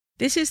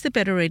This is the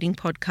Better Reading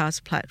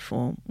Podcast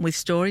platform with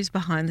stories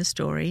behind the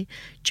story,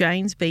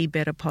 Jane's Be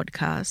Better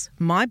podcast,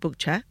 my book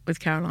chat with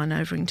Caroline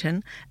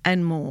Overington,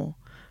 and more.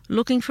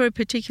 Looking for a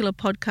particular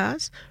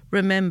podcast?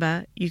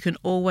 Remember, you can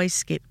always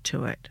skip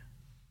to it.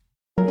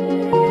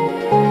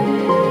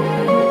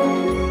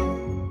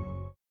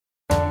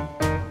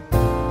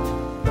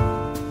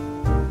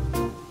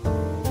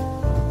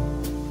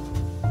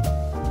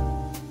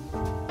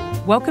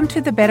 Welcome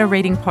to the Better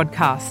Reading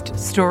Podcast,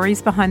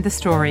 Stories Behind the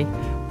Story,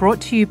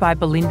 brought to you by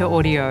Belinda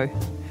Audio.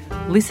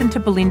 Listen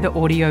to Belinda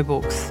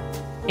audiobooks,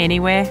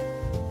 anywhere,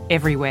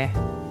 everywhere.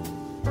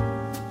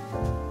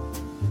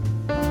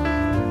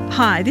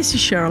 Hi, this is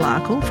Cheryl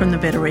Arkle from the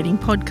Better Reading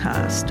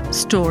Podcast,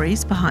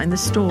 Stories Behind the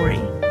Story.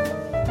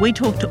 We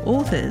talk to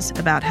authors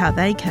about how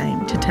they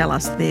came to tell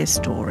us their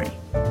story.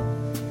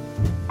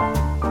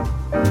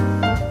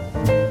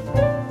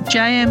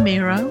 J.M.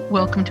 Miro,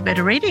 welcome to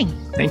Better Reading.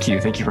 Thank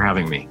you. Thank you for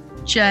having me.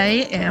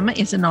 J.M.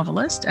 is a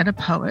novelist and a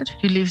poet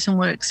who lives and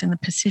works in the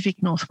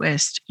Pacific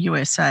Northwest,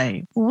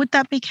 USA. Would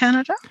that be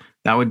Canada?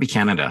 That would be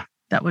Canada.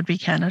 That would be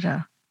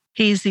Canada.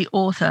 He is the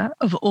author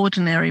of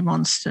Ordinary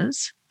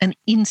Monsters, an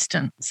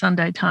instant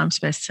Sunday Times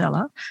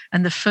bestseller,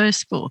 and the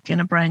first book in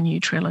a brand new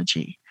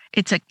trilogy.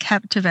 It's a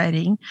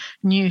captivating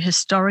new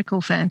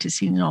historical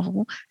fantasy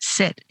novel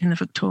set in the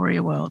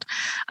Victoria world.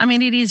 I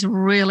mean, it is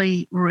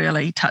really,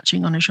 really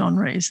touching on a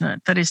genre, isn't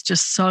it? That is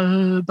just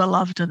so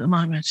beloved at the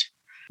moment.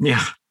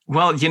 Yeah.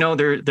 Well, you know,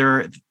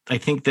 I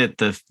think that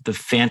the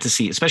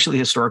fantasy, especially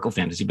historical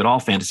fantasy, but all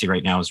fantasy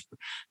right now is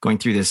going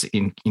through this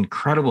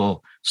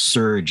incredible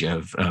surge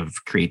of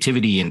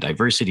creativity and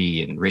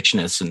diversity and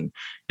richness. And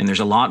there's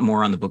a lot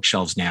more on the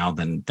bookshelves now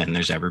than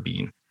there's ever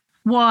been.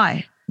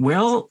 Why?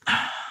 Well,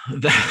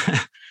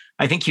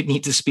 I think you'd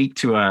need to speak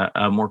to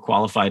a more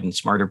qualified and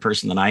smarter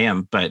person than I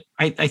am. But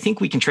I think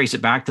we can trace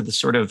it back to the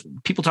sort of,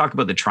 people talk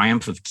about the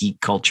triumph of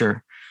geek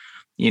culture,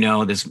 you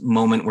know, this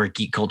moment where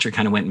geek culture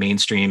kind of went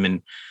mainstream.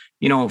 And,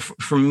 you know,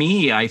 for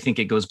me, I think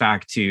it goes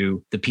back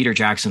to the Peter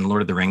Jackson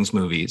Lord of the Rings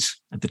movies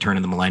at the turn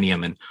of the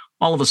millennium. And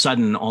all of a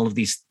sudden, all of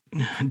these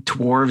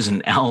dwarves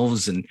and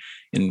elves and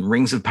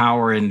rings of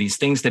power and these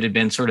things that had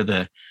been sort of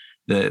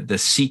the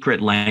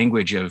secret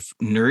language of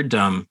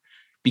nerddom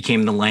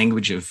became the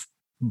language of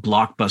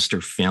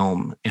blockbuster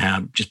film,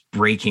 just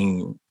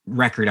breaking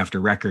record after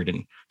record.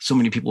 And so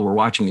many people were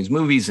watching these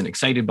movies and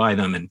excited by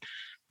them.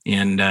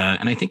 And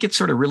I think it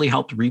sort of really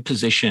helped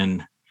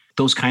reposition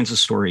those kinds of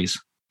stories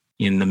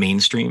in the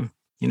mainstream,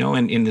 you know,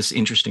 and in this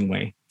interesting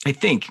way. I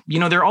think, you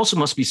know, there also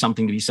must be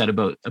something to be said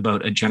about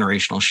a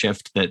generational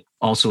shift that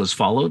also has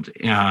followed.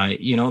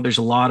 You know, there's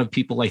a lot of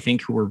people, I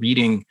think, who were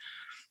reading.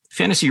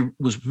 Fantasy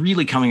was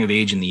really coming of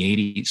age in the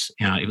 80s.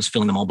 It was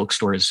filling the mall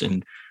bookstores,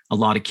 and a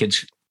lot of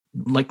kids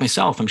like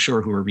myself, I'm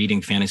sure, who were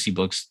reading fantasy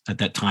books at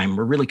that time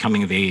were really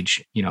coming of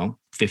age, you know,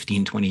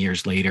 15, 20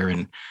 years later.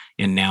 And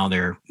now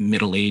they're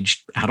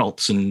middle-aged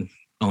adults and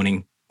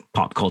owning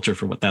pop culture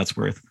for what that's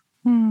worth.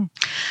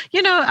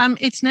 You know,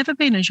 it's never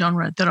been a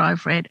genre that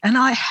I've read, and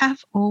I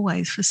have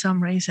always, for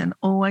some reason,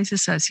 always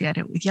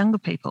associated it with younger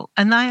people.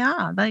 And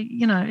they,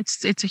 you know,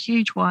 it's a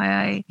huge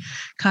YA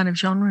kind of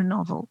genre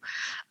novel.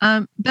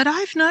 But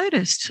I've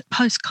noticed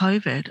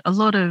post-COVID, a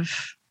lot of,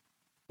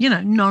 you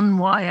know,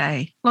 non-YA,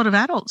 a lot of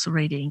adults are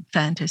reading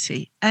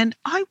fantasy. And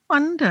I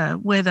wonder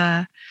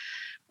whether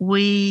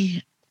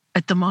we,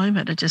 at the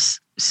moment, are just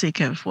sick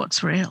of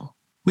what's real.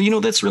 Well, you know,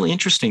 that's really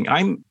interesting.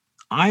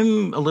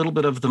 I'm a little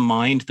bit of the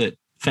mind that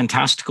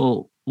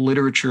fantastical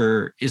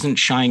literature isn't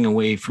shying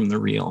away from the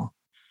real,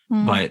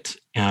 but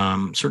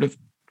sort of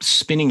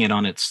spinning it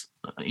on its,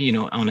 you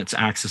know, on its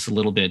axis a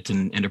little bit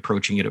and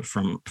approaching it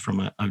from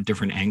a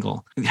different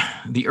angle.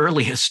 The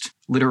earliest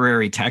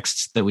literary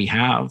texts that we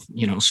have,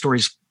 you know,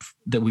 stories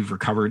that we've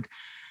recovered,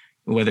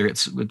 whether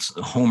it's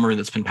Homer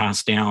that's been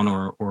passed down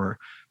or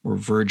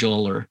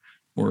Virgil or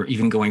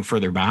even going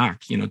further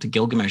back, you know, to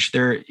Gilgamesh,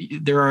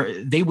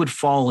 they would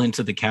fall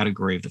into the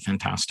category of the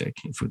fantastic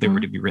if they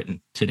were to be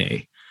written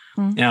today.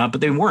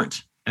 But they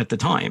weren't at the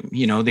time.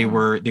 You know, they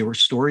were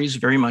stories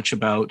very much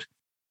about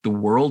the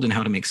world and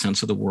how to make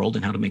sense of the world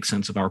and how to make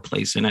sense of our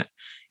place in it.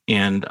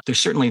 And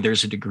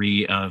there's a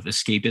degree of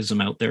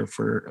escapism out there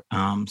for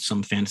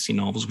some fantasy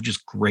novels, which is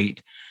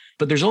great.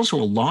 But there's also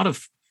a lot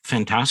of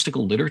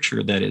fantastical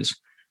literature that is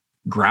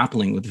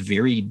grappling with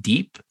very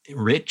deep,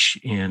 rich,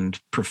 and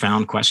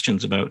profound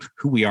questions about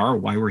who we are,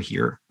 why we're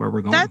here, where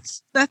we're going.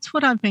 That's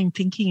what I've been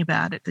thinking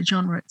about at the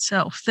genre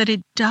itself, that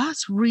it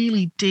does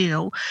really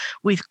deal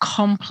with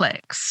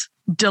complex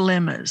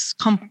dilemmas,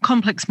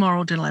 complex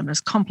moral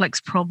dilemmas,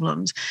 complex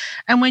problems.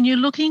 And when you're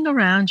looking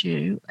around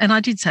you, and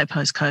I did say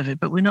post-COVID,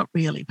 but we're not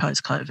really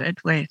post-COVID,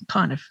 we're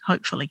kind of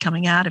hopefully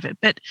coming out of it.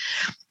 But,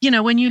 you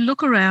know, when you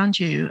look around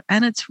you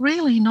and it's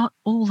really not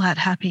all that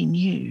happy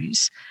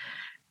news,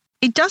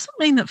 it doesn't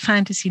mean that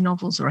fantasy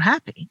novels are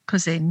happy,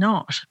 because they're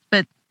not.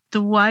 But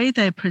the way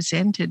they're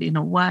presented in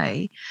a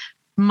way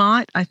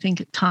might, I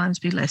think, at times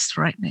be less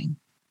threatening.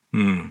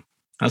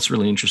 That's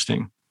really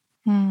interesting.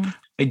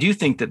 I do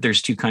think that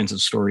there's two kinds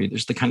of story.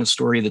 There's the kind of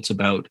story that's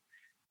about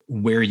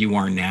where you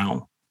are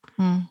now.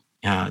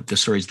 the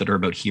stories that are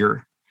about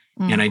here.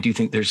 And I do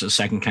think there's a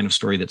second kind of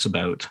story that's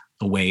about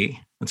away,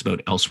 that's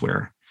about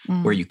elsewhere,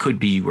 where you could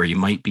be, where you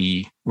might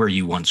be, where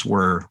you once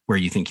were, where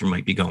you think you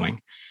might be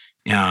going.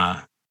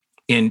 And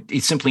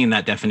it's simply in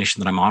that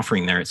definition that I'm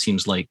offering there. It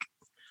seems like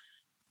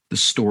the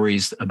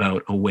stories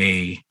about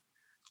away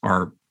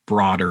are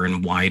broader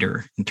and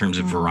wider in terms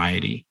of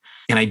variety.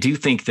 And I do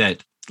think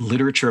that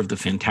literature of the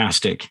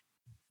fantastic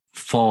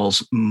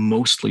falls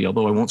mostly,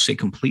 although I won't say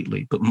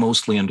completely, but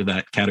mostly under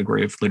that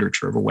category of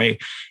literature of away.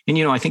 And,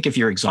 I think if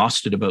you're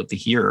exhausted about the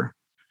here,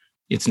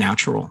 it's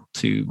natural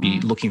to be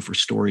looking for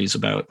stories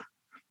about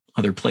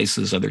other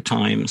places, other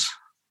times,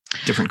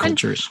 different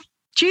cultures. And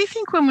do you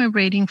think when we're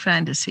reading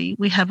fantasy,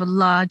 we have a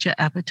larger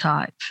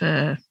appetite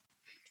for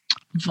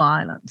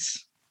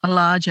violence, a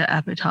larger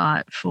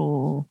appetite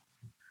for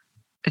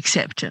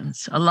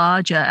acceptance, a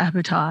larger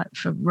appetite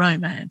for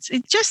romance?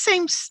 It just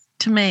seems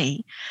to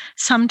me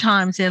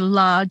sometimes they're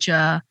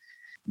larger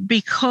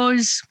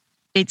because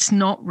it's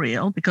not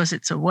real, because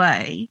it's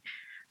away.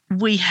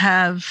 We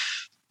have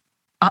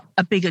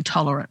a bigger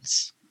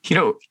tolerance.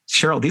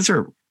 Cheryl, these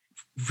are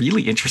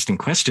really interesting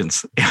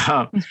questions.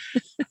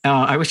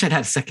 I wish I'd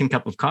had a second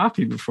cup of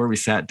coffee before we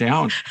sat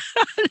down.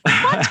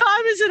 What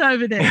time is it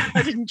over there?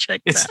 I didn't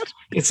check that.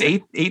 It's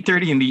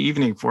 8:30 in the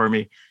evening for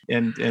me,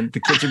 and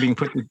the kids are being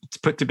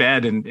put to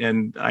bed,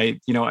 and I,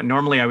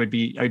 normally I'd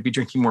be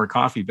drinking more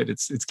coffee, but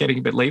it's getting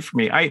a bit late for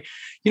me. I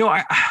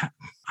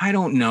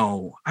don't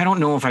know. I don't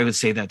know if I would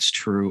say that's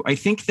true. I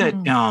think that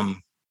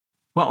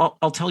well,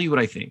 I'll tell you what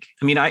I think.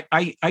 I mean,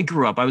 I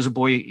grew up, I was a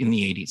boy in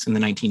the 80s, in the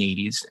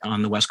 1980s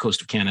on the west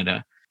coast of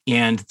Canada.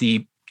 And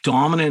the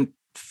dominant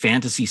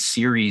fantasy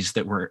series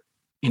that were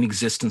in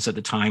existence at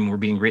the time were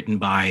being written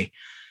by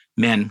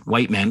men,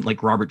 white men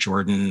like Robert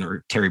Jordan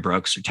or Terry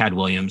Brooks or Tad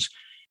Williams.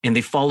 And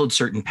they followed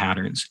certain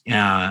patterns.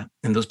 And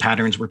those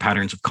patterns were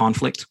patterns of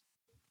conflict.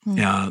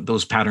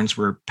 Those patterns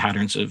were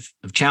patterns of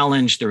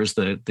challenge. There was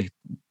the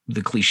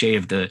cliche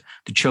of the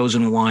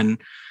chosen one.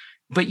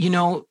 But,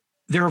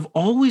 there have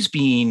always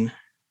been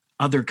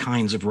other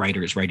kinds of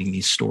writers writing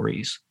these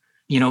stories.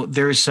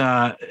 There's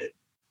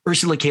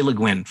Ursula K. Le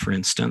Guin, for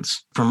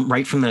instance, from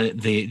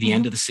the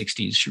end of the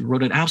 60s. She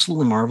wrote an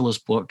absolutely marvelous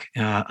book,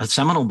 a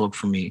seminal book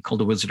for me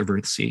called The Wizard of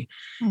Earthsea.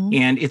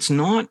 And it's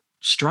not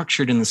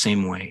structured in the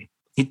same way.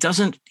 It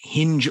doesn't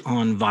hinge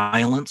on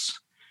violence,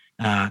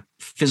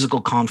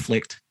 physical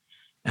conflict,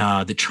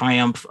 the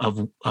triumph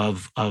of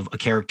a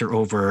character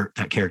over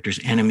that character's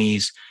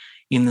enemies.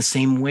 In the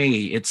same way,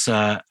 it's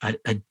a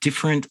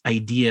different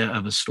idea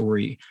of a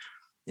story.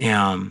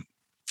 And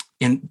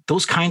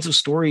those kinds of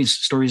stories,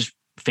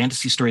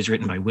 fantasy stories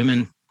written by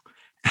women,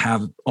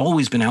 have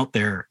always been out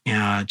there,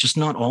 just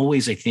not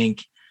always, I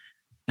think,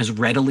 as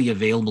readily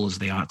available as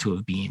they ought to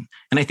have been.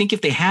 And I think if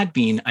they had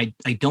been, I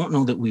don't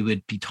know that we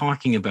would be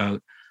talking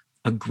about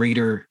a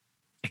greater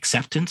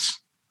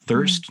acceptance,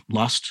 thirst,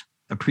 lust,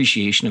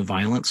 appreciation of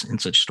violence in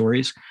such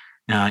stories.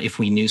 If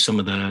we knew some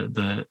of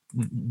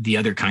the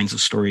other kinds of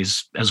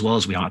stories as well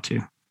as we ought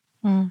to.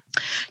 Do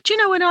you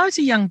know, when I was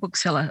a young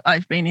bookseller,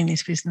 I've been in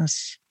this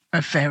business a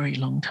very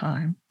long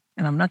time,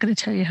 and I'm not going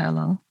to tell you how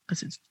long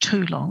because it's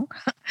too long.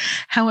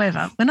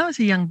 However, when I was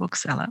a young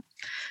bookseller,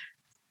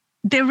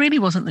 there really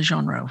wasn't the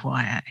genre of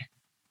YA.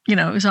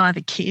 It was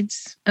either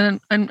kids,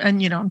 and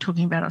I'm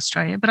talking about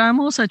Australia, but I'm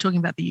also talking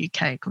about the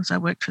UK because I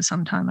worked for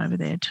some time over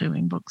there too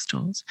in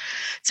bookstores.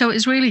 So it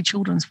was really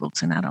children's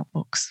books and adult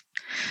books.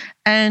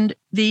 And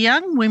the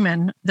young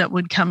women that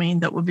would come in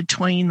that were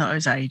between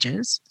those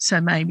ages, so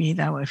maybe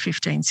they were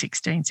 15,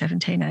 16,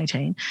 17,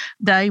 18,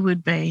 they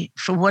would be,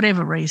 for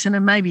whatever reason,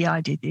 and maybe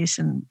I did this,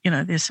 and,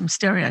 there's some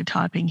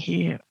stereotyping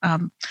here,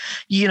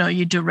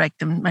 you direct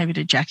them maybe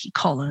to Jackie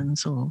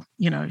Collins or,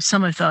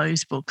 some of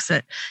those books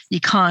that you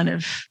kind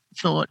of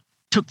thought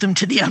took them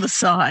to the other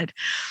side.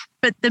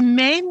 But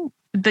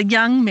the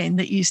young men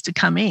that used to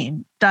come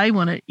in, they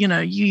wanted,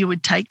 you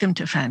would take them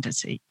to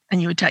fantasy.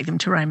 And you would take them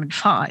to Raymond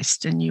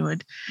Feist, and you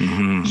would,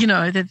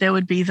 that there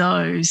would be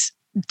those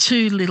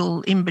two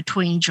little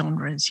in-between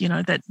genres,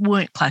 that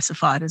weren't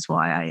classified as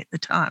YA at the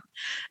time.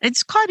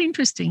 It's quite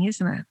interesting,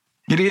 isn't it?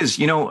 It is.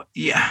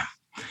 Yeah.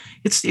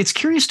 It's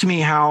curious to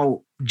me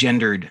how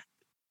gendered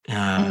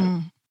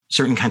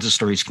certain kinds of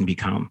stories can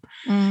become.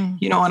 And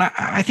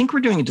I think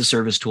we're doing a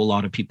disservice to a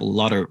lot of people, a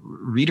lot of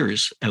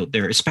readers out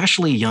there,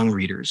 especially young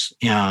readers,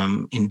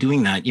 in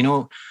doing that.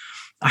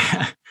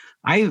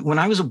 When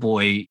I was a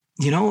boy,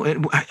 I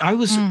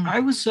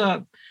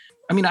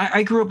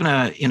grew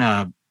up in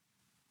a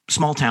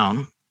small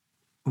town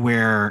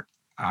where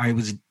I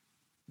was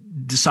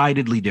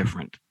decidedly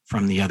different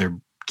from the other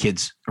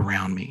kids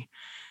around me.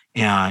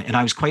 And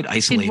I was quite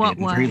isolated and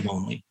very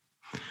lonely.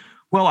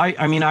 Well,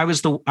 I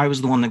was the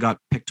one that got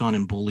picked on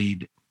and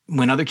bullied.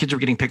 When other kids were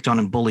getting picked on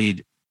and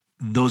bullied,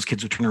 those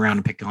kids would turn around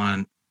and pick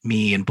on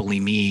me and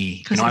bully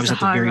me. I was at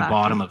the very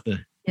bottom of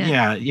the,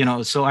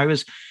 so I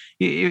was,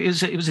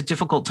 it was a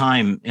difficult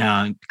time.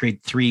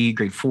 Grade 3,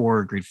 grade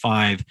 4, grade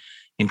 5,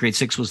 and grade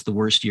 6 was the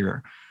worst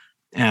year.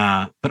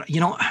 But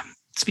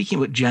speaking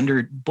about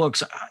gendered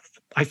books,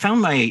 I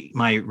found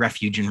my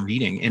refuge in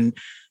reading. And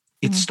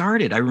it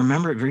started, I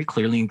remember it very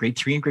clearly in grade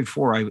 3 and grade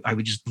 4. I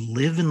would just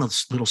live in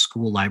this little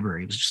school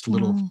library. It was just a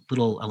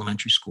little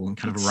elementary school in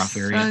kind of a rough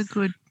area. So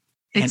good.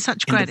 It's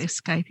such great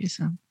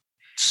escapism.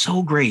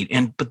 So great.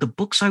 But the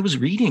books I was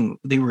reading,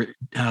 they were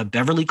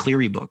Beverly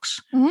Cleary books,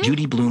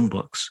 Judy Blume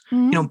books,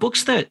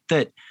 books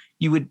that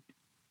you would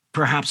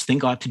perhaps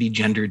think ought to be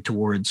gendered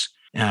towards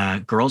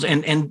girls.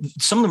 And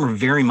some of them are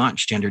very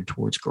much gendered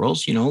towards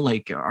girls,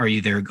 like Are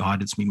You There,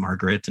 God? It's Me,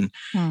 Margaret. And,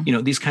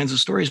 these kinds of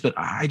stories. But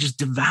I just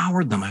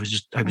devoured them. I was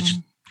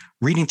just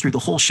reading through the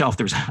whole shelf.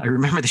 I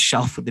remember the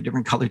shelf with the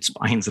different colored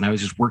spines, and I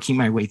was just working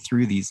my way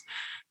through these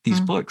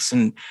books.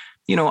 And,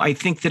 I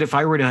think that if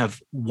I were to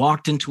have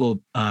walked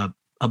into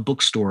a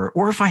bookstore,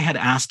 or if I had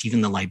asked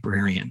even the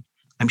librarian,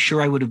 I'm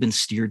sure I would have been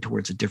steered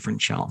towards a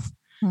different shelf.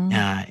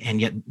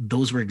 And yet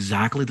those were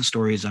exactly the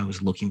stories I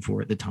was looking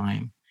for at the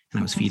time, and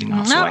I was feeding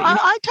off. No,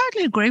 I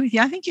totally agree with you.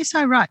 I think you're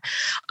so right.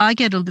 I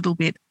get a little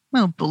bit,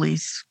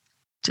 bullies,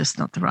 just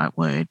not the right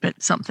word,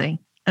 but something,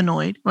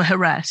 annoyed or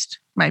harassed,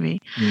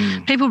 maybe.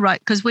 People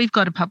write, because we've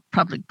got a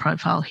public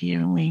profile here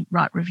and we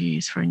write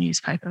reviews for a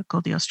newspaper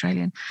called The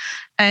Australian.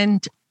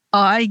 And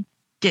I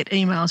get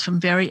emails from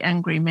very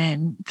angry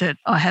men that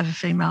I have a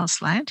female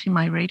slant in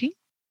my reading.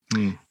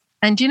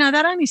 And,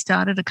 that only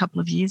started a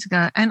couple of years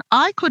ago. And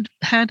I could,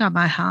 hand on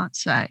my heart,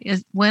 say,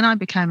 when I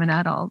became an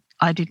adult,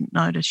 I didn't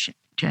notice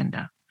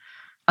gender.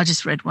 I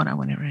just read what I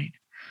want to read.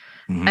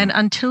 And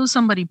until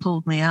somebody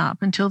pulled me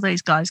up, until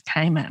these guys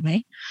came at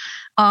me,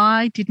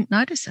 I didn't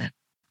notice it.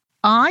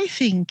 I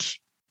think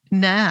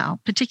now,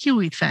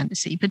 particularly with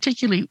fantasy,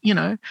 particularly,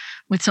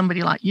 with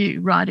somebody like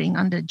you writing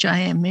under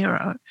J.M.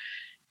 Miro,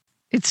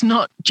 it's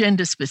not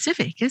gender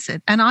specific, is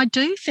it? And I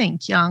do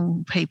think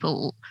young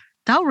people,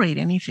 they'll read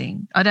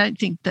anything. I don't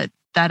think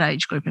that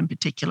age group in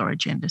particular are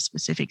gender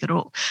specific at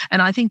all.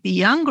 And I think the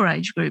younger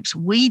age groups,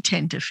 we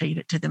tend to feed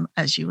it to them,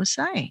 as you were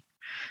saying.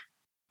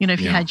 If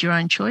you had your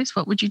own choice,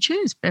 what would you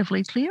choose?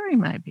 Beverly Cleary,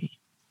 maybe.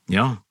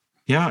 Yeah.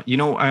 Yeah.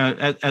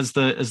 As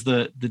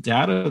the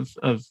dad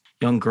of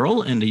young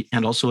girl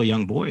and also a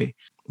young boy,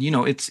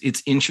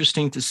 it's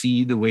interesting to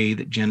see the way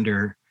that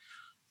gender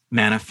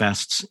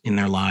manifests in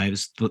their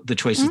lives, the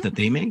choices that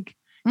they make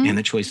and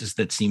the choices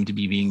that seem to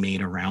be being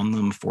made around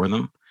them for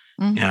them.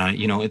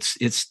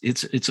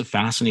 It's a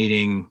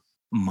fascinating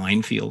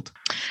minefield.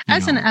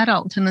 As an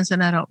adult and as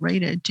an adult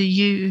reader, do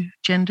you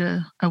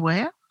gender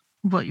aware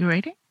of what you're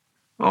reading?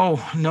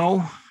 Oh,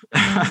 no.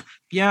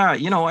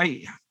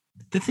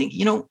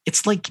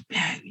 It's like,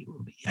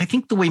 I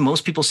think the way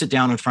most people sit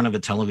down in front of a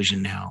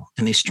television now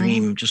and they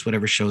stream just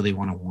whatever show they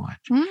want to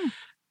watch.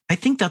 I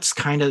think that's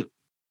kind of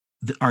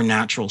our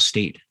natural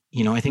state.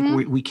 I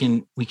think we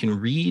can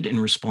read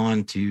and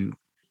respond to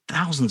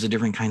thousands of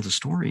different kinds of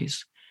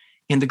stories.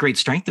 And the great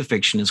strength of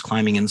fiction is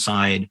climbing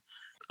inside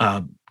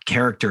a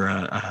character,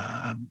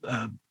 a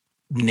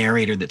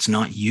narrator that's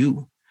not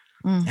you.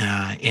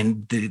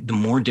 And the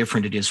more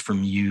different it is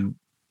from you,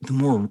 the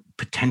more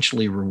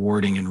potentially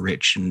rewarding and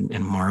rich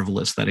and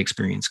marvelous that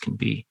experience can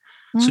be.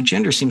 So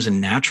gender seems a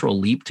natural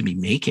leap to be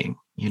making,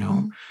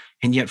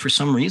 and yet for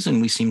some reason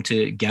we seem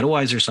to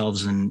ghettoize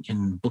ourselves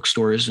in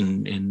bookstores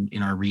and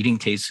in our reading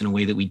tastes in a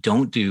way that we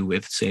don't do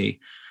with, say,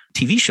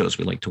 TV shows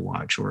we like to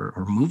watch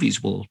or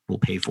movies we'll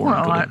pay for.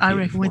 Well, I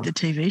reckon with the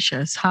TV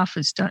shows, half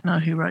of us don't know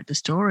who wrote the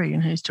story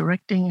and who's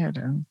directing it.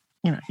 And,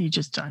 you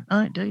just don't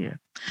know, do you?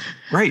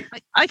 Right.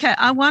 Okay.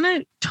 I want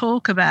to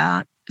talk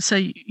about, so,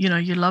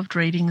 you loved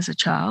reading as a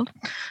child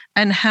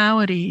and how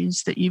it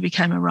is that you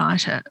became a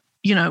writer.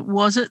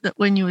 Was it that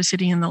when you were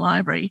sitting in the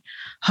library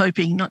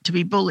hoping not to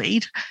be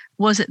bullied,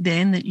 was it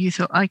then that you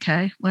thought,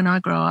 okay, when I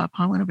grow up,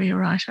 I want to be a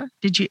writer?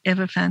 Did you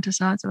ever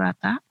fantasize about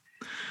that?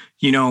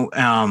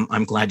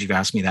 I'm glad you've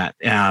asked me that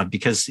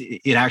because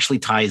it actually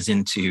ties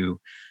into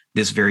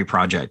this very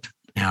project,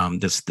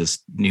 this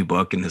new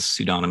book and this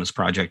pseudonymous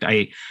project.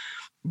 I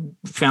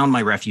found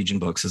my refuge in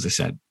books, as I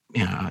said.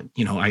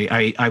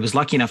 I was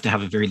lucky enough to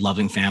have a very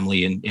loving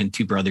family and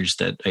two brothers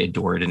that I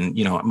adored. And,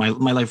 my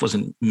life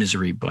wasn't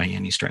misery by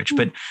any stretch,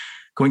 but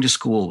going to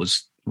school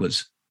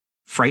was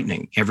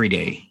frightening every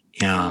day.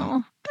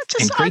 I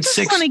just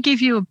want to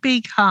give you a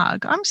big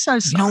hug. I'm so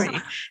sorry.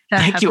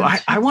 Thank you.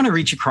 I want to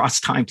reach across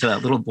time to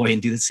that little boy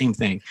and do the same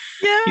thing.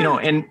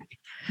 Yeah.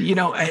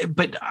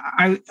 But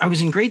I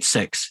was in grade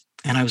 6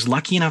 and I was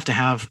lucky enough to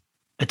have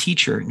a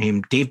teacher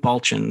named Dave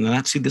Balchin. And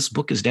that's who this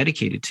book is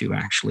dedicated to,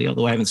 actually,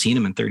 although I haven't seen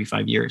him in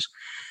 35 years.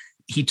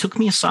 He took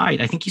me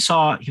aside. I think he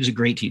was a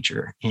great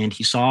teacher and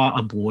he saw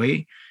a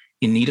boy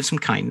in need of some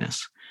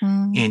kindness.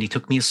 And he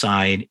took me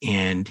aside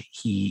and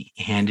he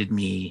handed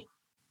me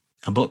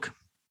a book.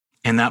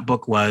 And that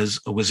book was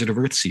A Wizard of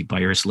Earthsea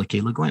by Ursula K.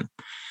 Le Guin.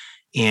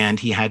 And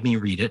he had me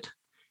read it.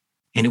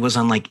 And it was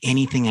unlike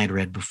anything I'd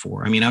read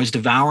before. I mean, I was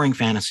devouring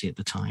fantasy at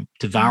the time,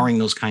 devouring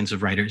those kinds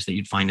of writers that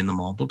you'd find in the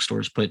mall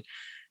bookstores, but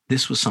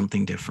this was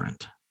something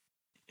different.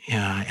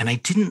 And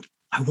I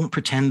won't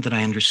pretend that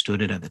I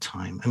understood it at the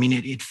time. I mean,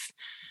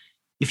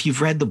 if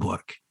you've read the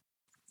book,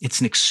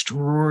 it's an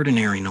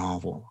extraordinary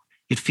novel.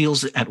 It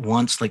feels at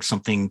once like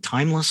something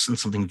timeless and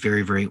something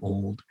very, very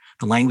old.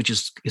 The language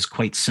is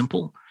quite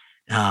simple.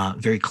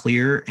 very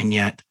clear, and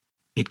yet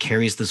it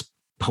carries this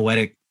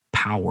poetic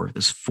power,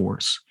 this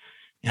force.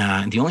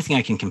 And the only thing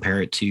I can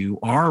compare it to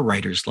are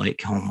writers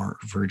like Homer,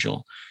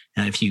 Virgil,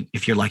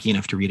 if you're lucky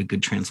enough to read a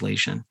good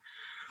translation.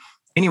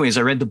 Anyways,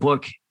 I read the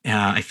book.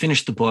 I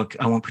finished the book.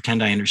 I won't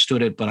pretend I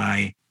understood it, but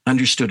I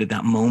understood at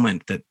that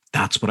moment that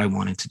that's what I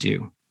wanted to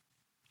do.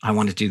 I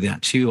wanted to do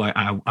that too.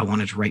 I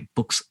wanted to write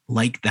books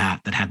like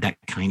that had that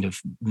kind of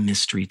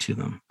mystery to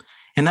them.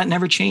 And that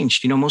never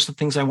changed. Most of the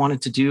things I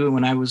wanted to do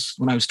when I was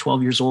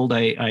 12 years old,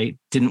 I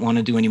didn't want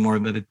to do anymore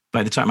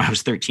by the time I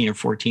was 13 or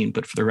 14.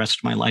 But for the rest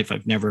of my life,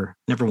 I've never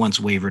once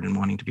wavered in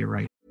wanting to be a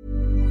writer.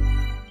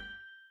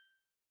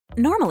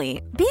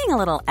 Normally, being a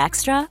little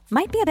extra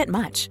might be a bit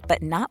much,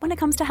 but not when it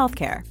comes to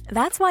healthcare.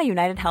 That's why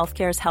United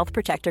Healthcare's Health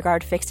Protector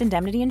Guard fixed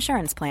indemnity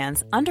insurance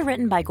plans,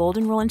 underwritten by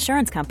Golden Rule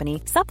Insurance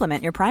Company,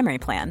 supplement your primary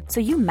plan so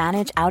you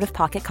manage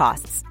out-of-pocket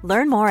costs.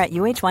 Learn more at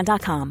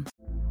uh1.com.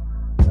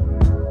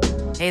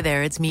 Hey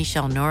there, it's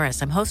Michelle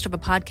Norris. I'm host of a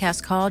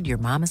podcast called Your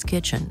Mama's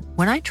Kitchen.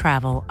 When I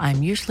travel,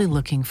 I'm usually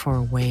looking for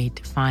a way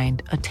to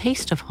find a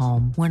taste of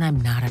home when I'm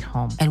not at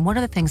home. And one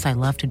of the things I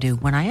love to do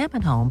when I am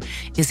at home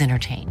is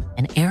entertain.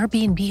 And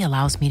Airbnb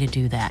allows me to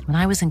do that. When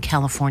I was in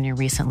California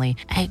recently,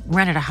 I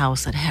rented a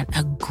house that had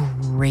a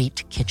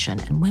great kitchen.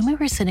 And when we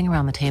were sitting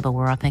around the table,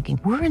 we're all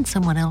thinking, we're in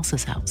someone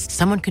else's house.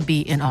 Someone could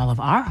be in all of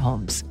our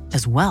homes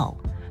as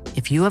well.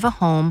 If you have a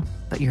home,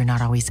 but you're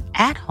not always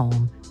at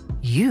home,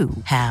 you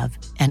have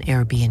an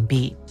Airbnb.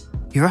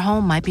 Your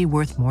home might be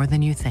worth more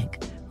than you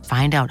think.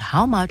 Find out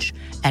how much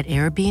at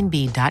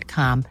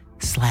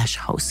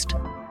airbnb.com/host.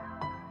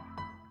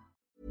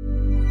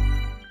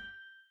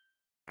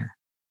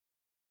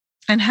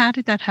 And how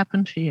did that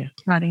happen for you,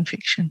 writing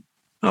fiction?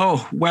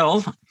 Oh,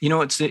 well,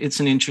 it's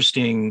an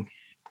interesting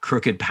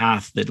crooked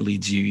path that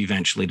leads you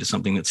eventually to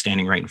something that's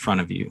standing right in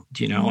front of you.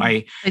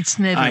 It's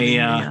never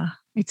linear.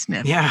 It's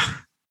never. Yeah.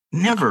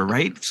 Never,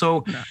 right?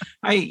 So No.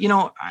 I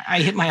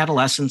hit my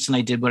adolescence and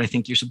I did what I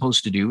think you're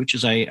supposed to do, which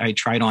is I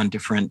tried on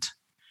different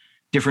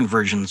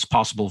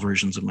possible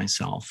versions of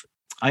myself.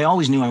 I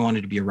always knew I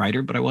wanted to be a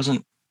writer, but I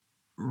wasn't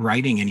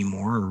writing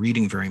anymore or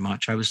reading very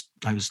much. I was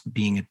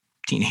being a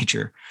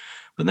teenager.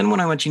 But then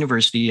when I went to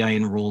university, I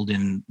enrolled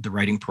in the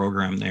writing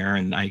program there,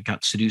 and I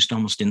got seduced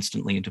almost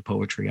instantly into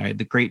poetry. I had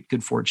the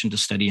good fortune to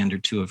study under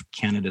two of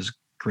Canada's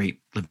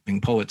great living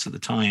poets at the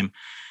time,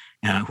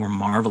 who were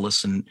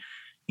marvelous. And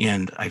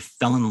I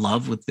fell in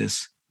love with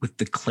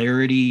the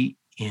clarity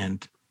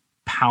and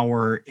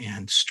power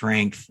and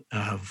strength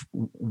of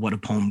what a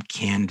poem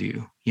can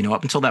do.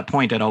 Up until that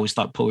point, I'd always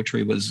thought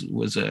poetry was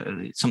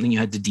something you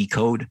had to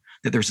decode,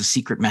 that there was a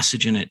secret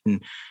message in it.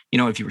 And,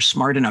 if you were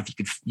smart enough,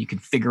 you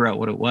could figure out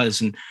what it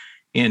was.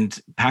 And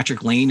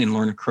Patrick Lane and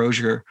Lorna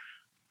Crozier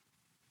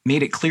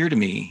made it clear to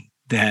me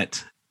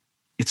that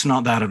it's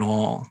not that at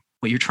all.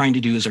 What you're trying to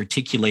do is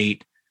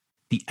articulate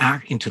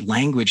into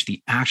language,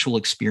 the actual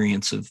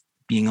experience of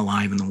being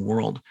alive in the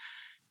world.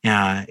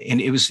 And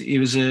it was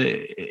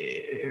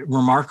a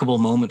remarkable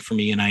moment for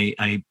me. And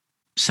I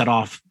set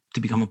off to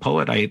become a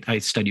poet. I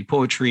studied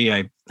poetry.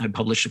 I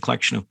published a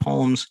collection of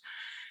poems.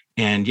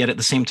 And yet at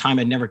the same time,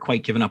 I'd never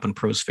quite given up on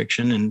prose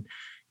fiction.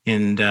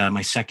 And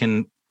my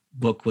second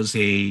book was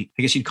I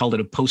guess you'd call it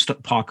a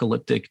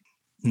post-apocalyptic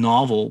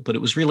novel, but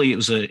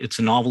it's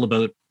a novel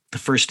about the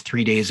first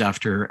 3 days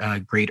after a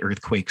great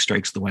earthquake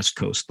strikes the West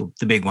Coast,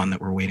 the big one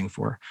that we're waiting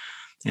for.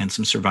 And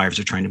some survivors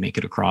are trying to make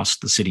it across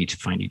the city to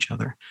find each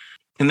other.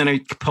 And then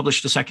I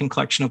published a second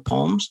collection of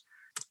poems,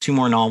 2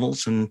 more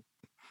novels, and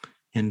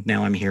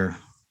now I'm here.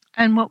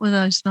 And what were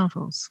those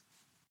novels?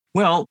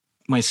 Well,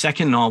 my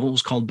second novel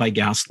was called By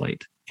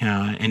Gaslight,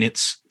 and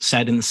it's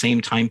set in the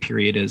same time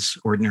period as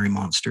Ordinary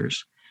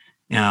Monsters.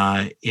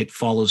 It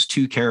follows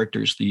 2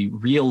 characters, the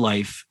real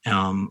life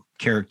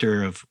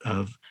character of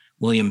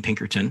William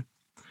Pinkerton,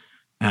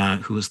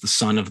 who is the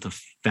son of the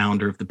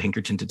founder of the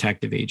Pinkerton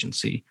Detective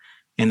Agency.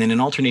 And then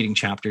in alternating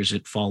chapters,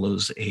 it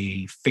follows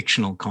a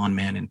fictional con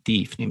man and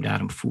thief named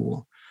Adam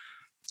Fool.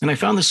 And I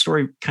found this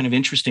story kind of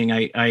interesting.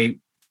 I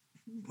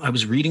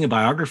was reading a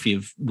biography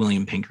of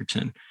William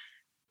Pinkerton.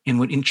 And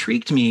what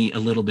intrigued me a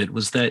little bit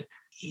was that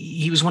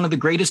he was one of the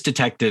greatest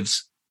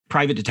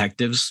private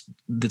detectives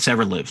that's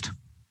ever lived.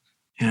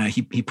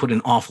 He put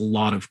an awful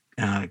lot of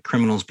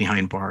criminals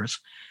behind bars.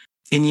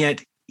 And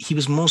yet he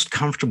was most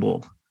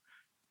comfortable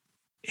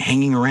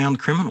hanging around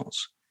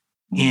criminals.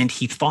 And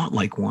he thought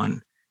like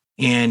one.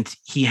 And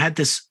he had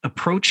this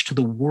approach to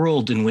the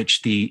world in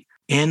which the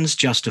ends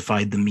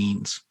justified the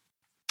means.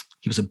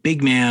 He was a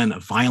big man, a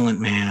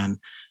violent man,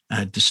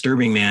 a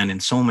disturbing man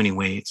in so many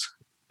ways.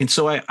 And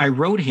so I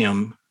wrote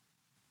him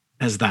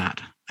as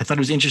that. I thought it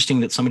was interesting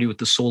that somebody with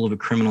the soul of a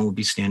criminal would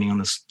be standing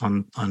on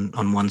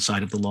one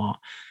side of the law.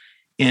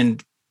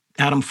 And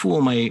Adam Fool,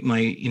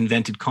 my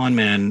invented con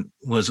man,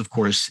 was, of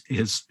course,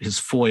 his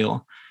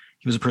foil.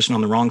 He was a person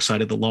on the wrong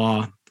side of the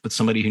law, but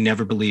somebody who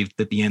never believed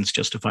that the ends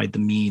justified the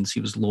means.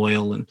 He was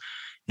loyal and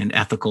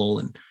ethical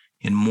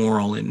and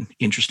moral in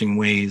interesting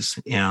ways.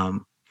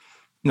 Not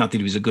that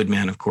he was a good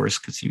man, of course,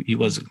 because he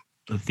was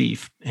a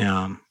thief.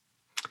 And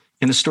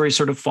the story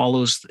sort of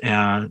follows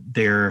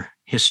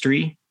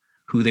history,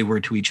 who they were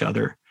to each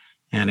other,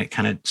 and it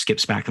kind of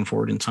skips back and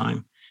forward in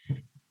time.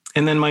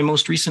 And then my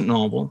most recent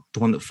novel, the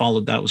one that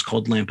followed that, was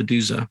called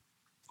Lampedusa,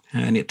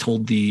 and it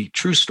told the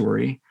true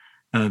story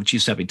of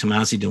Giuseppe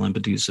Tomasi di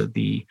Lampedusa,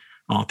 the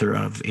author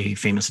of a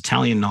famous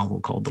Italian novel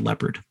called The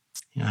Leopard.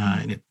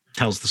 And it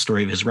tells the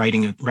story of his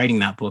writing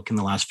that book in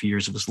the last few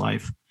years of his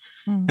life.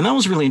 And that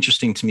was really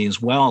interesting to me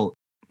as well.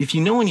 If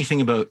you know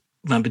anything about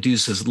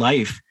Lampedusa's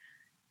life,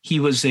 he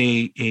was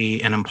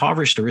an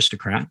impoverished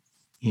aristocrat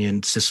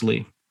in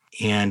Sicily.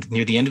 And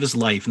near the end of his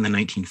life in the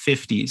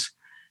 1950s,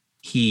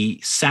 he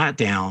sat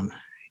down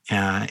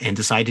and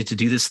decided to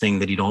do this thing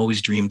that he'd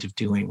always dreamed of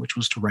doing, which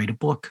was to write a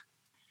book,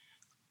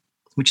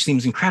 which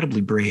seems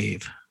incredibly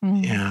brave.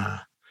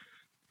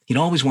 He'd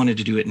always wanted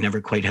to do it and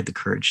never quite had the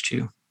courage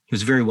to. He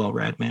was a very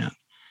well-read man.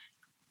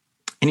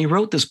 And he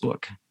wrote this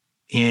book,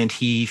 and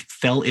he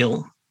fell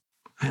ill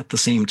at the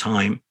same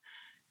time,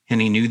 and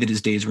he knew that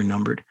his days were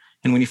numbered.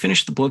 And when he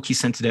finished the book, he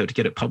sent it out to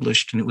get it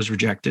published, and it was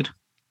rejected.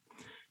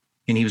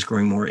 And he was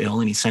growing more ill,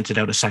 and he sent it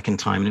out a second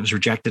time, and it was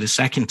rejected a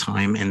second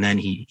time, and then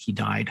he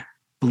died,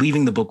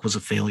 believing the book was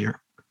a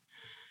failure.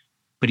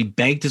 But he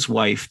begged his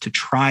wife to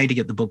try to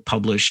get the book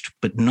published,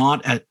 but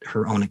not at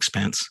her own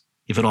expense,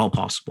 if at all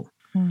possible.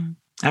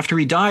 After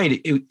he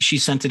died, she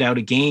sent it out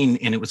again,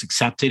 and it was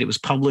accepted. It was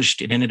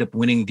published. It ended up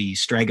winning the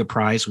Strega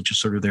Prize, which is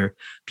sort of their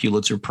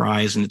Pulitzer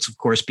Prize. And it's, of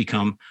course,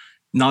 become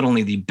not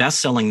only the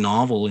best-selling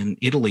novel in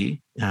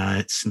Italy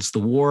since the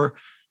war,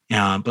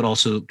 but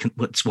also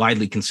what's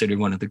widely considered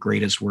one of the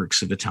greatest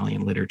works of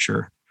Italian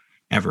literature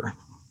ever.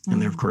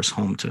 And they're, of course,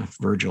 home to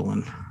Virgil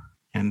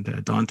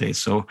and Dante.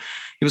 So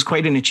it was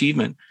quite an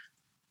achievement.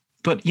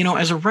 But, you know,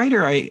 as a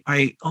writer,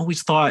 I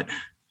always thought,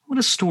 what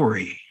a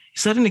story.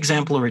 Is that an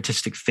example of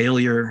artistic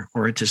failure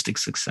or artistic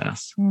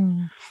success?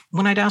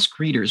 When I'd ask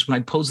readers, when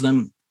I'd pose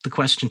the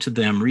question to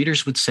them,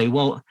 readers would say,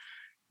 well,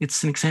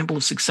 it's an example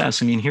of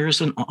success. I mean, here's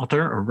an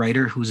author, a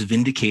writer who's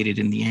vindicated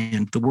in the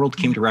end. The world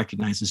came to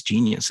recognize his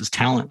genius, his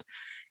talent.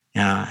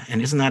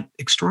 And isn't that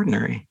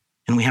extraordinary?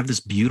 And we have this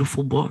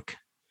beautiful book.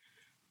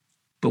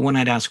 But when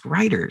I'd ask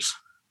writers,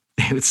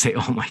 they would say,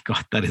 oh my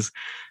God, that is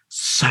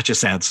such a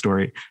sad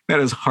story. That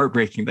is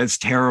heartbreaking. That's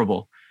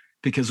terrible.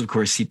 Because, of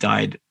course, he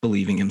died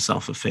believing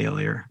himself a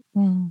failure.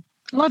 A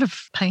lot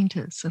of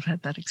painters have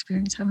had that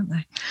experience, haven't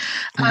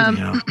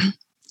they?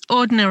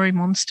 Ordinary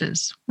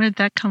Monsters, where did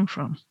that come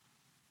from?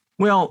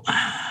 Well,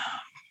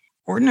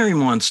 Ordinary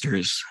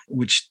Monsters,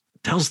 which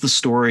tells the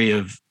story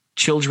of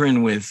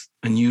children with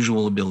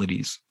unusual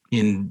abilities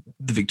in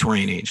the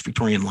Victorian age,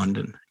 Victorian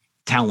London,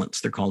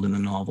 talents, they're called in the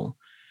novel.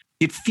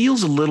 It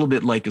feels a little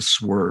bit like a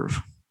swerve,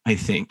 I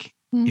think,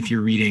 if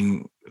you're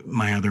reading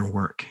my other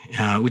work,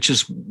 which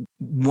is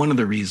one of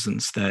the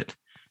reasons that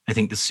I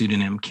think the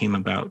pseudonym came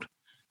about.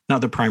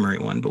 Not the primary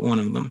one, but one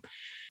of them.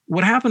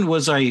 What happened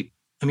was I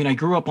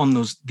grew up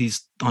on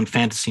on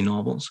fantasy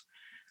novels.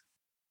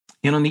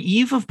 And on the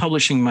eve of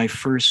publishing my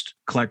first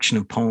collection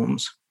of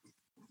poems,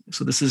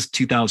 so this is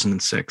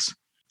 2006,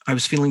 I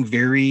was feeling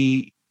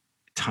very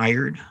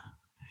tired,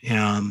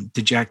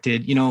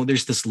 dejected. You know,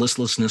 there's this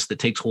listlessness that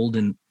takes hold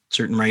in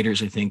certain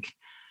writers, I think,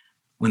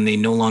 when they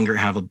no longer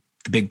have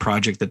the big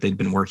project that they'd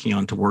been working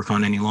on to work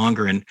on any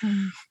longer. And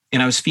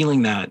I was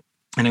feeling that.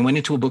 And I went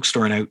into a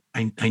bookstore, and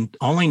I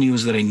all I knew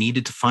was that I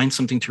needed to find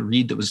something to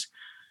read that was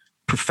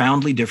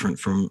profoundly different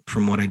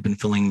from what I'd been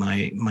filling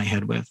my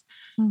head with.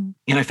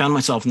 And I found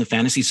myself in the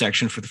fantasy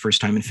section for the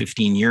first time in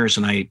 15 years.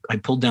 And I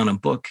pulled down a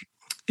book.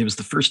 It was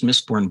the first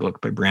Mistborn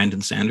book by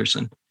Brandon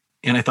Sanderson.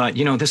 And I thought,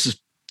 you know, this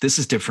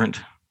is different.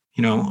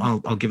 You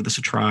know, I'll give this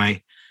a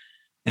try.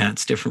 And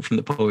it's different from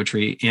the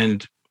poetry.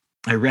 And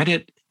I read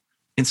it,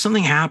 and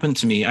something happened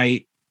to me.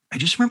 I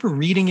just remember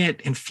reading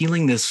it and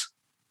feeling this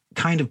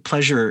kind of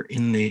pleasure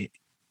in the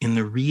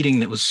reading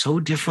that was so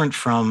different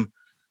from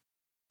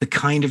the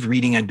kind of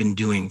reading I'd been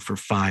doing for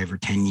 5 or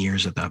 10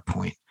 years at that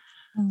point.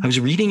 I was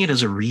reading it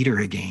as a reader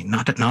again,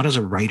 not as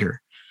a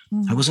writer.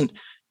 I wasn't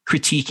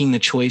critiquing the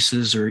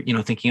choices or, you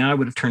know, thinking I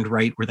would have turned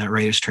right where that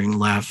writer's turning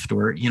left,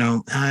 or, you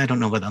know, I don't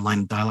know about that line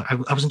of dialogue.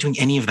 I wasn't doing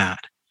any of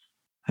that.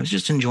 I was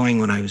just enjoying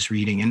what I was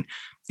reading, and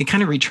it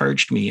kind of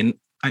recharged me. And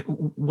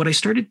what I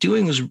started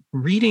doing was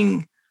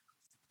reading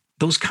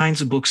those kinds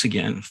of books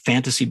again,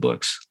 fantasy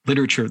books,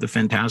 literature of the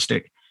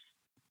fantastic,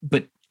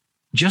 but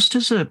just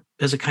as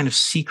a kind of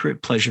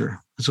secret pleasure,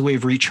 as a way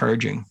of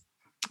recharging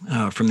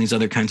from these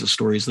other kinds of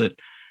stories that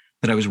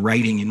I was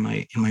writing in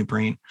my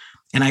brain.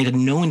 And I had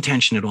no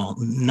intention at all,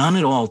 none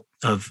at all,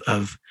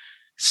 of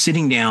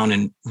sitting down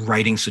and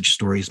writing such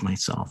stories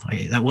myself.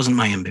 That wasn't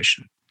my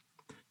ambition.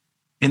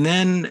 And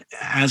then,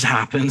 as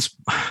happens,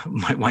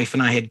 my wife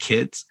and I had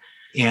kids,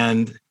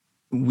 and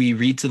we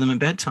read to them at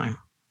bedtime.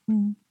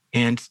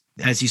 And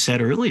as you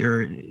said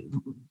earlier,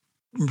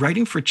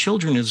 writing for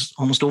children is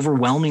almost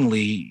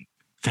overwhelmingly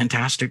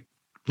fantastic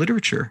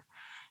literature.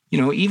 You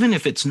know, even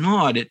if it's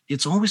not,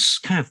 it's always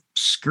kind of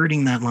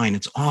skirting that line.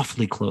 It's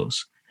awfully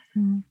close.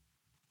 And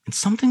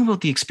something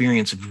about the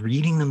experience of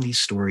reading them these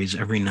stories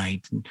every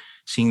night and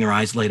seeing their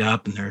eyes light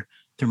up and their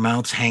their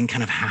mouths hang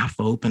kind of half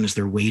open as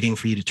they're waiting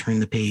for you to turn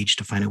the page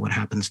to find out what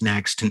happens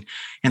next.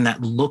 And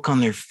that look on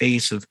their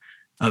face of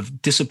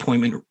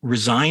disappointment,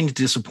 resigned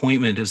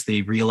disappointment as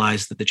they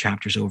realize that the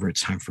chapter's over,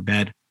 it's time for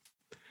bed.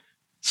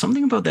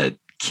 Something about that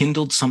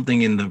kindled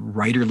something in the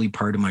writerly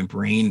part of my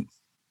brain.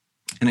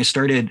 And I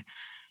started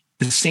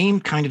the same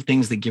kind of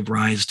things that give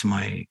rise to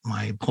my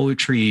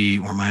poetry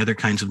or my other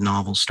kinds of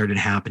novels started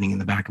happening in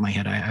the back of my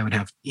head. I would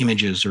have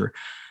images or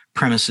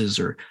premises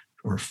or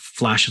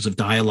flashes of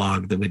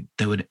dialogue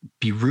that would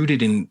be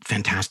rooted in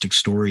fantastic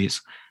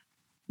stories.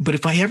 But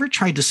if I ever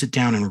tried to sit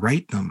down and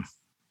write them,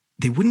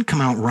 they wouldn't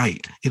come out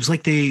right. It was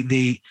like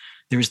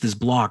there's this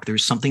block.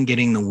 There's something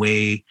getting in the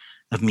way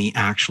of me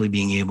actually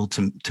being able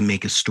to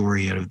make a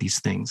story out of these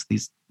things,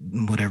 these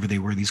whatever they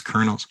were, these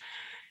kernels.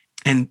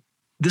 And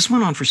this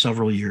went on for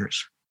several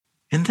years.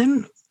 And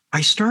then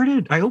I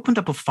opened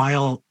up a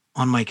file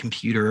on my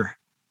computer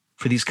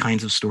for these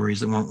kinds of stories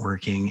that weren't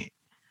working.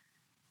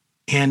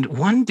 And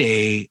one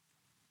day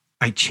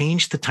I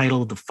changed the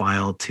title of the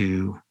file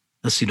to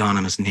a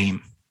pseudonymous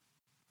name.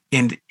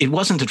 And it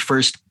wasn't at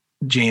first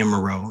J.M.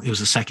 Moreau. It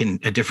was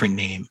a different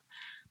name.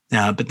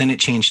 But then it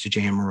changed to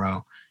J.M.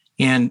 Moreau.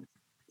 And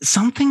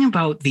something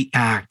about the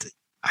act,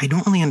 I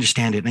don't really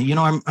understand it. And, you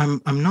know,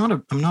 I'm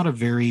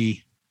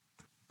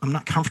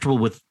not comfortable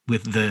with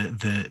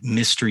the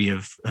mystery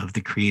of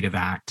the creative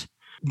act.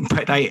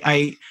 But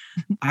I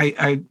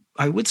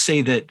would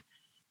say that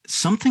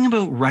something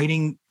about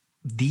writing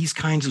these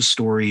kinds of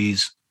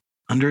stories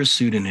under a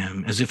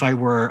pseudonym, as if I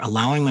were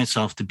allowing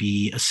myself to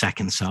be a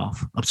second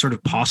self, a sort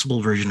of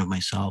possible version of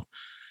myself.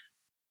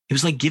 It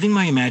was like giving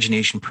my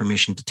imagination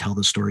permission to tell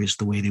the stories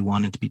the way they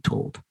wanted to be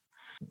told.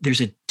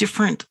 There's a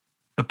different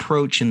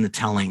approach in the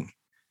telling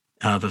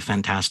of a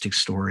fantastic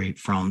story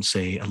from,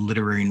 say, a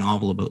literary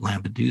novel about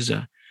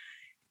Lampedusa.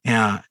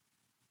 And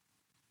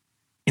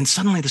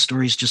suddenly the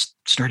stories just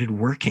started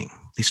working.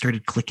 They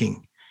started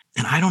clicking.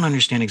 And I don't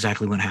understand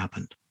exactly what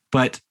happened,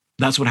 but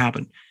that's what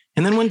happened.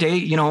 And then one day,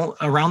 you know,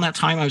 around that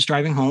time, I was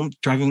driving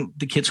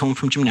the kids home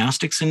from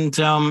gymnastics,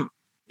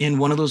 and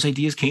one of those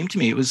ideas came to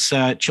me. It was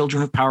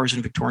Children of Powers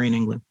in Victorian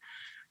England.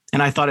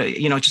 And I thought, it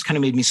just kind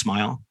of made me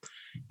smile.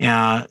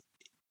 And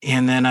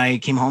then I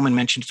came home and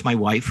mentioned it to my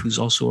wife, who's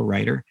also a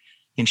writer.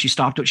 And she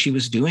stopped what she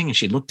was doing and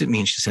she looked at me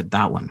and she said,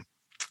 "That one,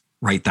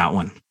 write that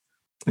one."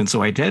 And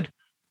so I did.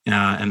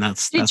 And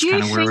that's kind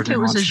of where Did you think it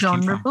was a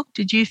genre book?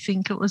 Did you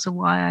think it was a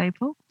YA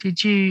book?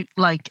 Did you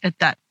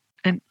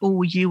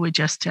or you were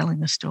just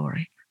telling a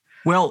story?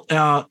 Well,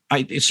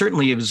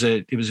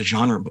 it was a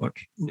genre book.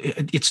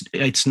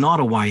 It's not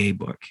a YA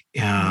book.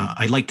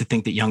 I like to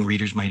think that young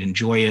readers might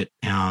enjoy it,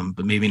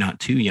 but maybe not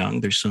too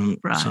young. There's some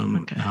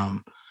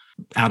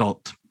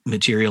adult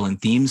material and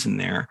themes in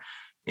there.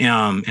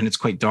 And it's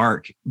quite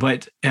dark.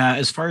 But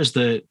as far as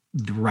the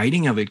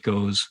writing of it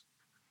goes,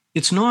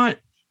 it's not,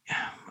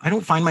 I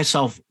don't find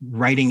myself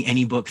writing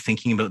any book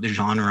thinking about the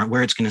genre,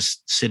 where it's going to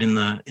sit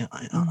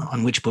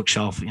on which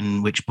bookshelf,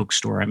 in which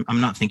bookstore.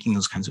 I'm not thinking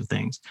those kinds of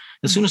things.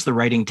 As soon as the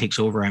writing takes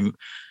over, I'm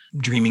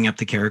dreaming up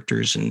the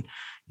characters and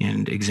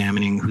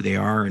examining who they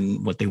are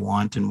and what they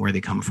want and where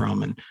they come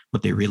from and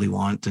what they really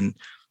want. And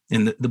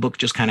the book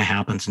just kind of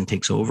happens and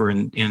takes over.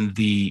 And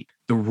the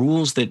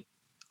rules that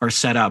are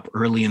set up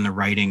early in the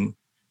writing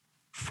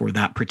for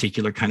that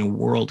particular kind of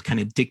world kind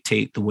of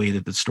dictate the way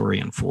that the story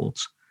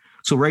unfolds.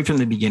 So right from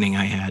the beginning,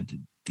 I had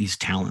these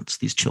talents,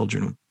 these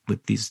children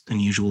with these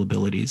unusual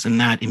abilities, and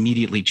that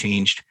immediately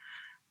changed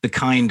the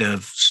kind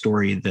of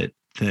story that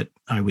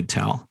I would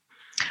tell.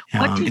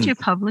 What did your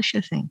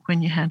publisher think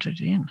when you handed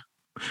it in?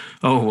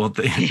 Oh, well,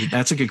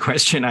 that's a good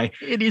question.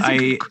 It is a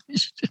good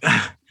question.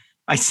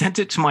 I sent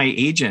it to my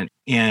agent,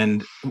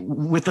 and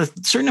with a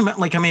certain amount,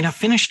 I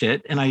finished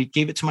it and I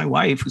gave it to my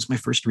wife, who's my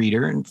first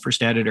reader and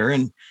first editor,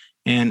 and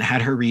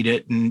had her read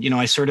it. And,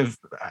 I sort of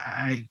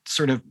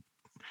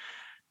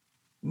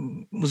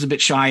was a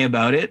bit shy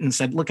about it and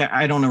said, "Look,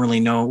 I don't really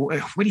know.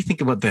 What do you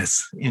think about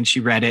this?" And she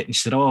read it and she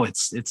said, "Oh,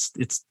 it's,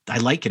 I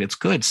like it. It's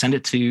good. Send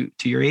it to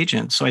your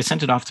agent." So I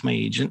sent it off to my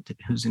agent,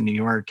 who's in New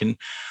York. And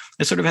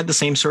I sort of had the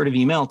same sort of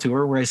email to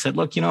her where I said,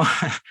 "Look,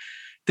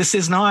 this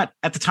is not,"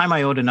 at the time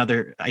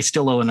I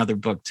still owe another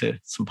book to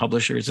some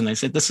publishers. And I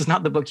said, "This is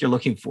not the book you're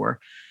looking for,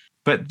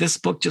 but this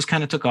book just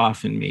kind of took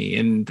off in me,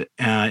 and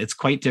it's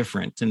quite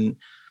different and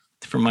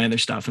from my other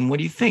stuff. And what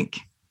do you think?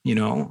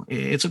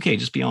 It's okay.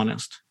 Just be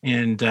honest."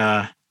 And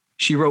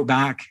she wrote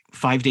back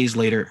 5 days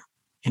later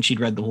and she'd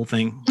read the whole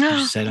thing.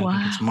 She said, "I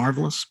think it's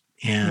marvelous.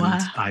 And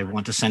I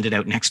want to send it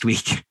out next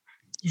week."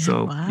 Yeah,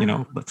 so,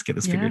 let's get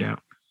this figured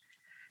out.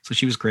 So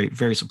she was great.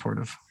 Very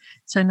supportive.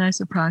 So no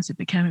surprise it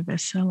became a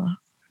bestseller.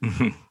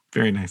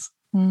 Very nice.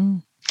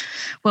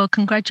 Well,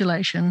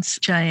 congratulations,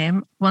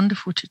 J.M.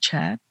 Wonderful to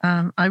chat.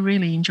 I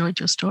really enjoyed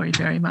your story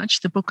very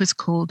much. The book is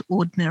called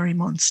Ordinary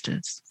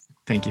Monsters.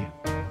 Thank you.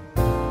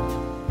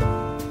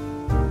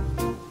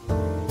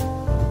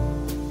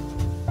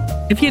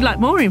 If you'd like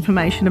more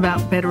information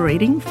about Better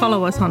Reading,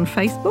 follow us on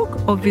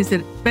Facebook or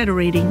visit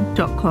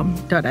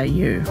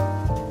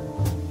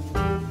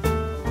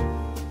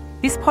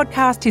betterreading.com.au. This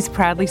podcast is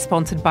proudly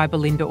sponsored by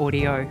Belinda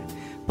Audio.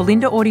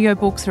 Belinda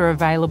audiobooks are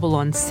available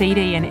on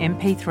CD and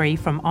MP3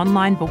 from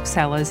online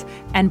booksellers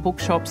and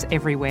bookshops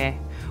everywhere,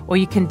 or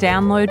you can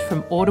download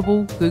from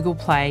Audible, Google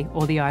Play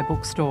or the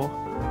iBook Store.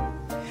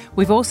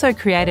 We've also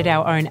created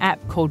our own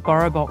app called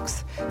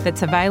BorrowBox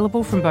that's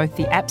available from both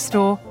the App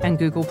Store and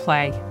Google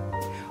Play.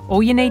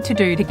 All you need to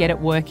do to get it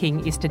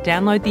working is to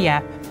download the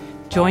app,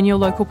 join your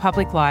local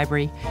public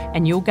library,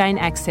 and you'll gain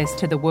access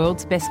to the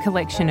world's best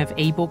collection of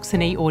ebooks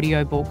and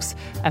e-audiobooks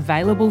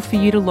available for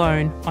you to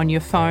loan on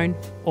your phone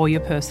or your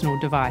personal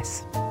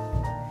device.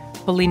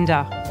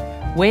 Belinda,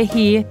 we're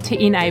here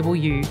to enable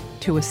you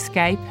to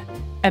escape,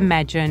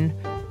 imagine,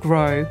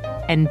 grow,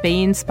 and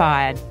be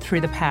inspired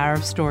through the power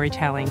of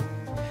storytelling.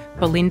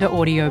 Belinda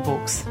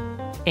Audiobooks.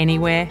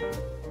 Anywhere,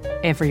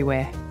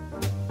 everywhere.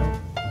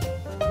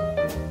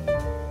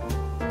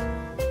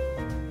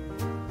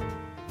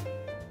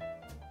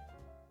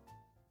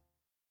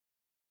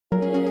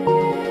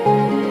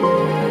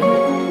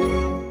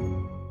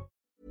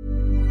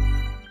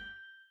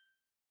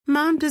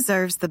 Mom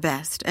deserves the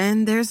best,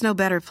 and there's no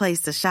better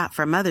place to shop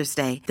for Mother's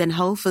Day than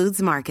Whole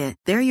Foods Market.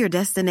 They're your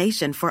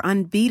destination for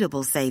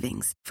unbeatable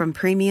savings, from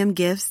premium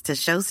gifts to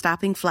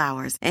show-stopping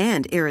flowers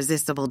and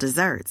irresistible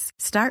desserts.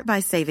 Start by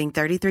saving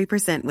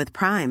 33% with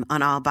Prime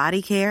on all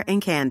body care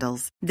and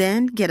candles.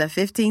 Then get a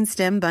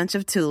 15-stem bunch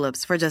of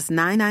tulips for just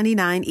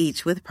 $9.99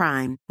 each with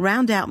Prime.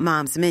 Round out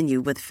Mom's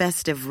menu with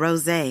festive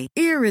rosé,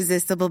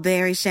 irresistible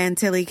berry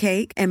chantilly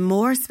cake, and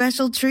more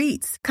special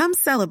treats. Come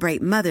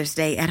celebrate Mother's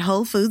Day at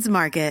Whole Foods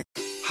Market.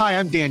 Hi,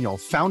 I'm Daniel,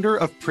 founder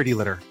of Pretty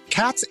Litter.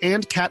 Cats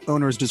and cat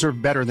owners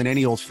deserve better than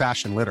any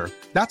old-fashioned litter.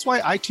 That's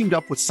why I teamed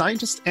up with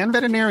scientists and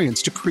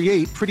veterinarians to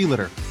create Pretty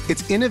Litter.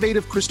 Its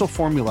innovative crystal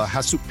formula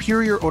has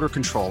superior odor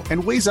control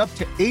and weighs up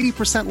to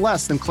 80%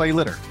 less than clay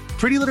litter.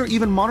 Pretty Litter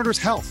even monitors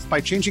health by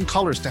changing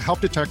colors to help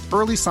detect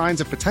early signs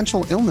of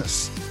potential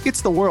illness.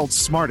 It's the world's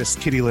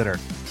smartest kitty litter.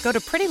 Go to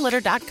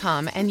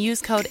prettylitter.com and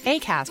use code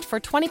ACAST for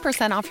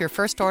 20% off your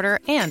first order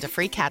and a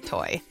free cat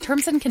toy.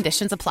 Terms and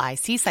conditions apply.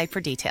 See site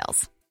for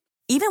details.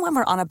 Even when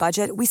we're on a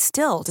budget, we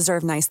still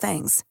deserve nice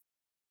things.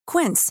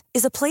 Quince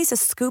is a place to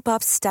scoop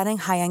up stunning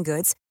high-end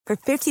goods for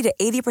 50 to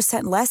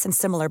 80% less than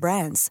similar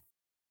brands.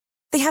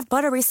 They have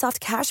buttery soft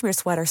cashmere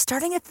sweaters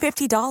starting at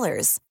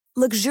 $50,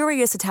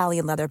 luxurious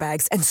Italian leather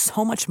bags, and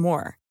so much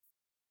more.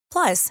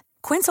 Plus,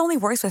 Quince only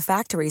works with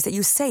factories that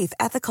use safe,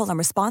 ethical, and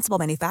responsible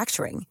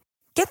manufacturing.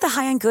 Get the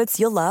high-end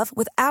goods you'll love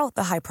without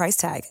the high price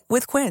tag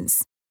with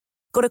Quince.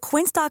 Go to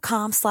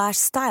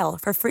quince.com/style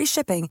for free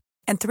shipping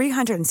and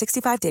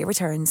 365-day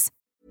returns.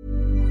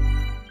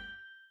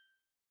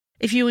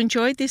 If you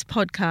enjoyed this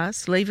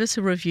podcast, leave us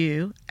a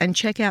review and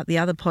check out the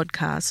other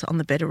podcasts on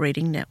the Better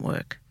Reading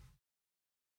Network.